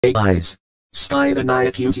Hey guys,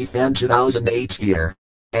 STNCF2008 here.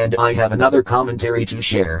 And I have another commentary to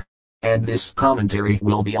share. And this commentary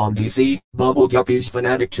will be on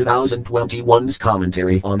DCBGF2021’s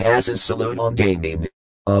commentary on Ass's salute on Damien.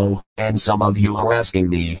 Oh, and some of you are asking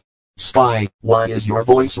me, Spy, why is your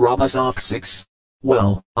voice Robosoft 6?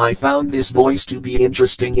 Well, I found this voice to be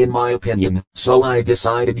interesting in my opinion, so I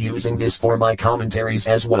decided using this for my commentaries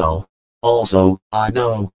as well. Also, I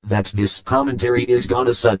know that this commentary is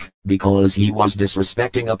gonna suck, because he was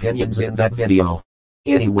disrespecting opinions in that video.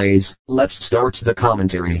 Anyways, let's start the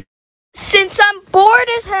commentary. Since I'm bored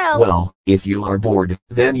as hell. Well, if you are bored,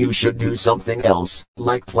 then you should do something else,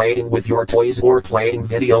 like playing with your toys or playing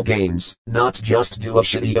video games, not just do a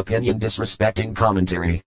shitty opinion disrespecting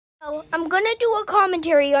commentary. I'm gonna do a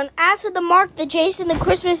commentary on Asa the Mark, the Jason, the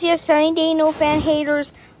Christmas Yes Sunny Day No Fan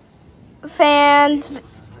Haters, fans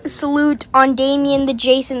salute on Damien, the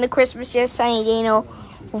Jason, the Christmas Yes Sunny Day No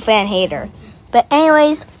Fan Hater. But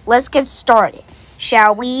anyways, let's get started,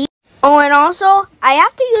 shall we? Oh, and also, I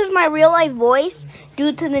have to use my real-life voice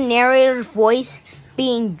due to the narrator's voice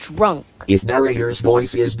being drunk. If narrator's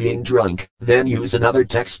voice is being drunk, then use another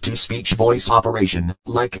text-to-speech voice operation,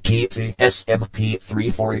 like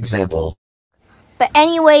TTSMP3 for example. But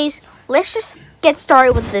anyways, let's just get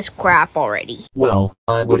started with this crap already. Well,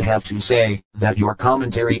 I would have to say that your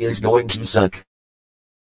commentary is going to suck.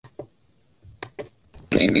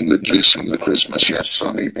 Gaming the Jason, the Christmas Yes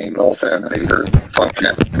Sunny Day No Fan Hater. Fuck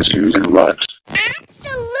him, this user rocks.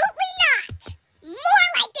 Absolutely not! More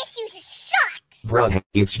like this user sucks! Bruh,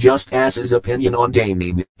 it's just Ass's opinion on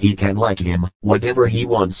Damien. He can like him, whatever he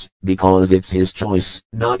wants, because it's his choice,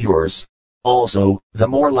 not yours. Also, the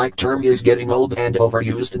more like term is getting old and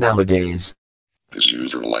overused nowadays. This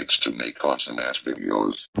user likes to make awesome ass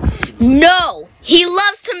videos. No! He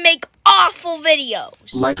loves to make awful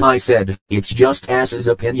videos! Like I said, it's just Ass's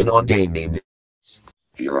opinion on Damien.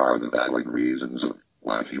 Here are the valid reasons of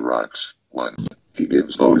why he rocks. 1. He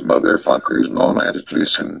gives those motherfuckers known as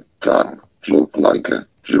Jason, John, Joke like a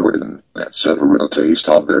Jordan, etc. taste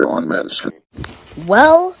of their own medicine.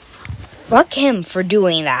 Well, fuck him for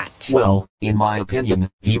doing that. Well, in my opinion,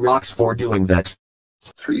 he rocks for doing that.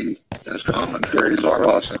 3. His commentaries are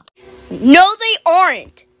awesome. No, they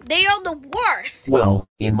aren't! They are the worst! Well,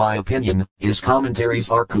 in my opinion, his commentaries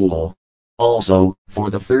are cool. Also, for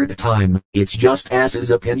the third time, it's just Ass's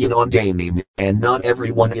opinion on Damien, and not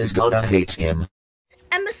everyone is gonna hate him.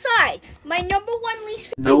 And besides, my number one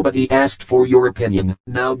least Nobody asked for your opinion,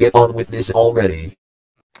 now get on with this already.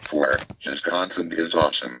 4. His content is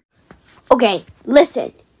awesome. Okay,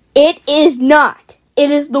 listen. It is not. It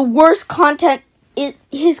is the worst content.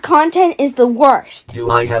 His content is the worst.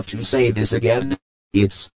 Do I have to say this again?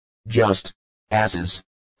 It's just Ass's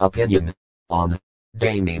opinion on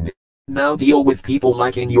Damien. Now deal with people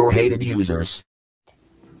liking your hated users.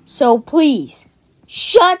 So please,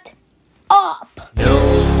 shut up!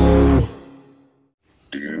 No.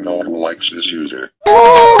 Do you know who likes this user?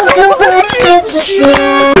 Oh,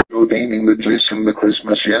 Go Gaming the Jason, the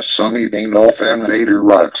Christmas Yes Sunny Day No Fan Hater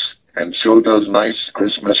rocks. And so does nice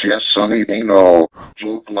Christmas Yes Sunny Day No.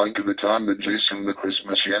 Joke like the time the Jason, the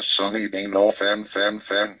Christmas Yes Sunny Day No fan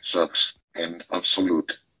sucks. End of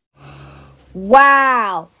salute.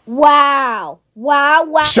 Wow.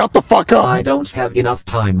 Shut the fuck up! I don't have enough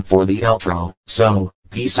time for the outro, so,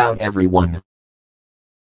 peace out everyone.